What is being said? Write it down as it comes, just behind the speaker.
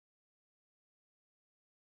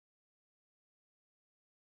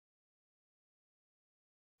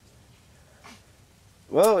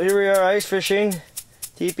Well, here we are ice fishing.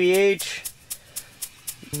 TPH.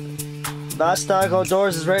 Bass Stock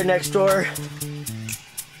Outdoors is right next door.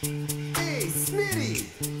 Hey, Smitty!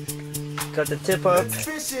 Got the tip up. Let's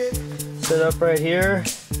fish it. Set up right here.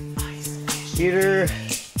 Heater.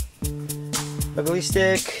 Ugly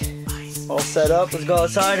stick. All set up. Let's go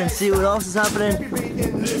outside and see what else is happening.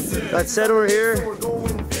 Got Seth over here.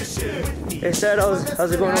 Hey Seth,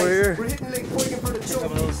 how's it going over here?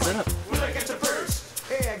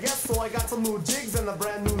 Hey, I guess so. I got some new jigs and a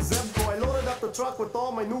brand new Zebco. I loaded up the truck with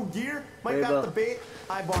all my new gear. Mike got the bait.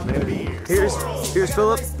 I bought the beer. Here's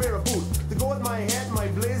Philip.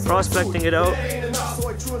 Prospecting it out.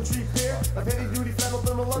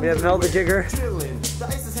 We have held the jigger. The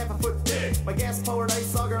ice is half a foot thick. My gas-powered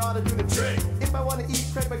ice auger ought to do the trick. If I want to eat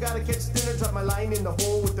crepe, I gotta catch dinner. Drop my line in the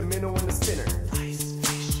hole with the minnow and the spinner. Ice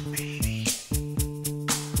fish, baby.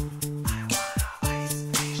 I wanna ice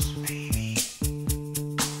fish, baby.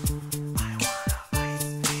 I wanna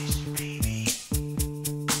ice fish, baby.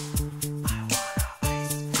 I wanna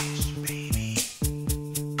ice fish, baby.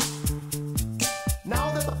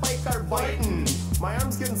 Now that the pike are biting, my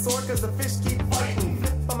arm's getting sore cause the fish keep fighting.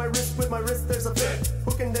 Flip on my wrist, with my wrist there's a flip.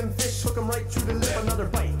 Hooking them fish, hook them right through the lip, another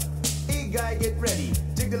bite. Hey guy, get ready.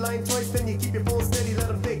 Jig the line twice, then you keep your pole steady, let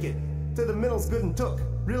them take it. Till the middle's good and took.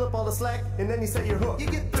 Reel up all the slack, and then you set your hook. You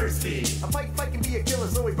get thirsty. A pike fight can be a killer,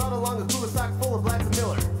 so we brought along a cooler stock full of Blacks and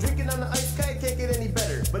Miller. Drinking on the ice, guy can't get any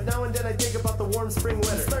better. But now and then I think about the warm spring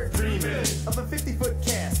weather. Start dreaming of a 50-foot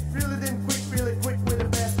cast. Reel it in quick, reel it quick with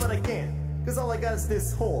it fast, but I can't. Cause all I got is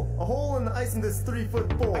this hole. A hole in the ice in this 3-foot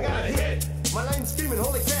bowl. I got a hit. My line's screaming,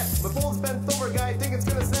 holy crap. My pole's bent over, guy. I think it's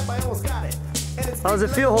gonna snap. I almost got it. How's it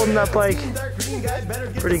feel holding that pike?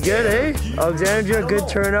 Pretty good, eh? Alexandria, good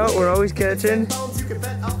turnout. We're always catching.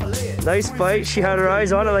 Nice bite. She had her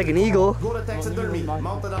eyes on it like an eagle.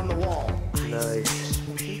 Nice.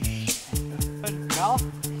 Mel,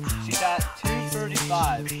 she got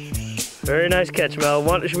 235. Very nice catch, Mel.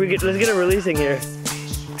 Let's get it releasing here.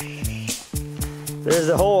 There's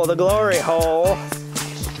the hole, the glory hole.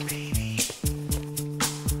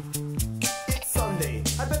 It's Sunday.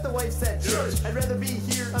 I bet the wife's at church. I'd rather be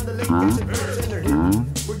here on the lake catching fish than her here.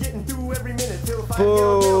 We're getting through every minute till 5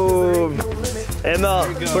 Boom. Hey Mel,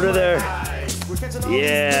 put her there.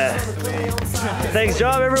 Yeah. Thanks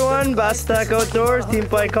job everyone. Bass Stock Outdoors, Team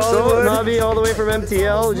Pike Hollywood. So, Navi all the way from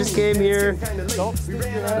MTL. Just came here.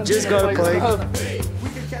 Just got a pike.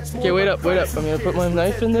 Okay, wait up. I'm gonna put my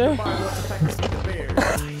knife in there.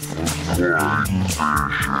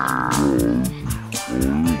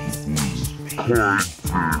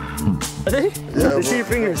 Are they? Yeah, I see your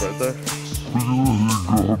fingers. Right there.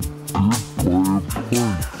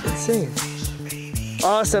 Insane.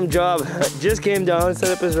 Awesome job. Just came down, set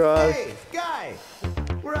up his rod. Hey, guy,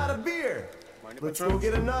 we're out of beer. Let's go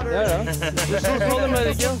get another. Yeah. Just hold him by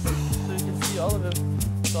the gills so you can see all of him.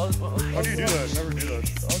 How do you do that? Never do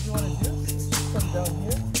that. All you want to do is come down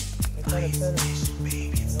here and kind of pet him.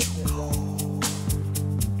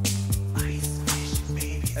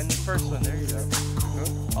 And the first one, there you go.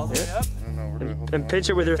 All the way up. And pinch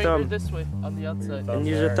it with your thumb. This way, on the outside. And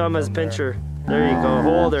use your thumb as a pincher. There you go.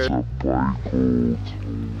 Hold her.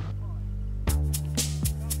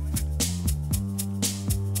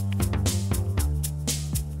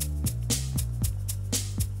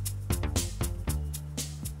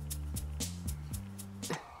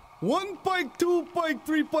 One pike, 2 pike,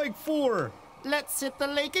 3 pike, 4. Let's hit the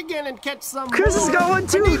lake again and catch some Chris has got one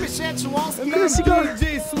too. And Chris, you got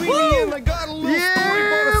DJ Sweetie, and I got a little story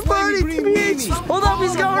about a buddy, slimy green TPH. meanie. Hold up,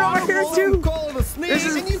 he's going over here too. Call it a snake, This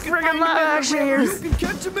is and you can friggin' find live him in the action river. here. You can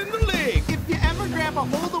catch him in the lake. If you ever grab a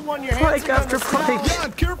hold of one, your hands Pike are after gonna smell. pike.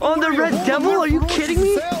 God, careful On the where you Red hold Devil? him, Are you ferocious kidding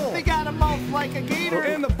me? as hell. They got a mouth like a gator.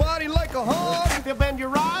 And a body like a hog, If you bend your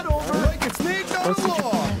rod over, like a snake down a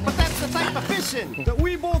log. but that's the type of fishing. That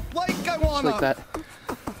we both like, I wanna. Like that.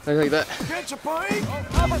 Like that. Catch a pike.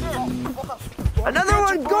 Another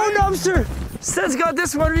one. Go dumpster. Seth's got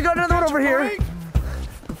this one. We got another one over here.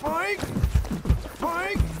 Pike.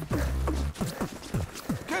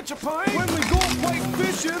 Catch a pike. When we go pike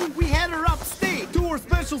fishing, We head her upstate, to our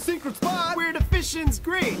special secret spot, where the fishing's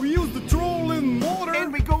great. we use the trolling motor.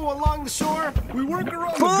 And we go along the shore, We work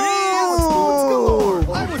around Boom! the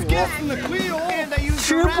base. I was guessing the Cleo. and I use the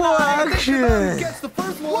Triple red eye. action. Gets the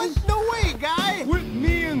first one What? No way, guy. with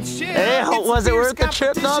me and shit. Hey, was it worth the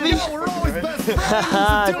trip, Nobby? Yeah, we're always best friends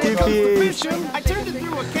Haha, until it comes to TPH. fishing. I turned it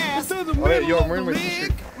through a cast, To the middle of the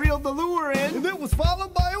lake, reeled the lure in, and it was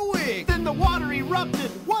followed by a wig. then the water erupted.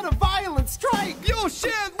 What a violent strike! Yo,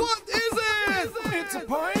 shit, what is it? It's a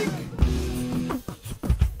pike.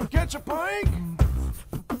 Catch a pike.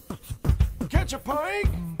 Catch a pike.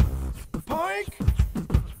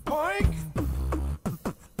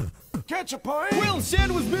 Catch a pike? Will Shed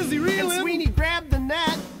was busy And reeling. Sweeney grabbed the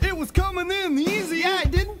net. It was coming in easy. Yeah, I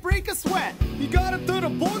didn't break a sweat. He got it to the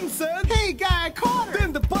boat and said, Hey, guy, I caught her.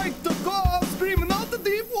 then the pike took off, screaming out the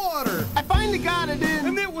deep water. I finally got it in.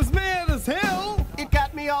 And it was mad as hell. It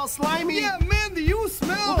got me all slimy. Yeah, man, do you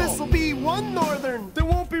smell? Well, this'll be one northern. They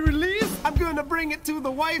won't be released. I'm gonna bring it to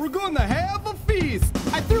the wife. We're gonna have a feast.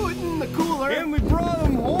 I threw it in the cooler. And we brought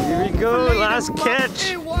him home. Here we go, Later, last Mom. catch.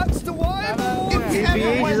 Hey, watch the wife.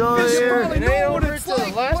 PPH is over Fish here. probably And they know what over it's to the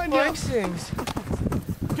like last when Pike you... sings.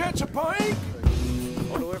 Catch a pike.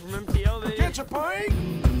 All the way from MTL, baby. Catch a pike.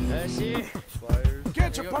 I see.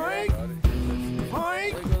 Catch a pike.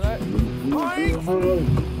 Pike. Look at that. Pike.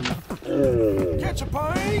 Catch a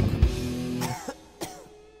pike.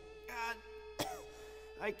 God,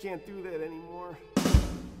 I can't do that anymore.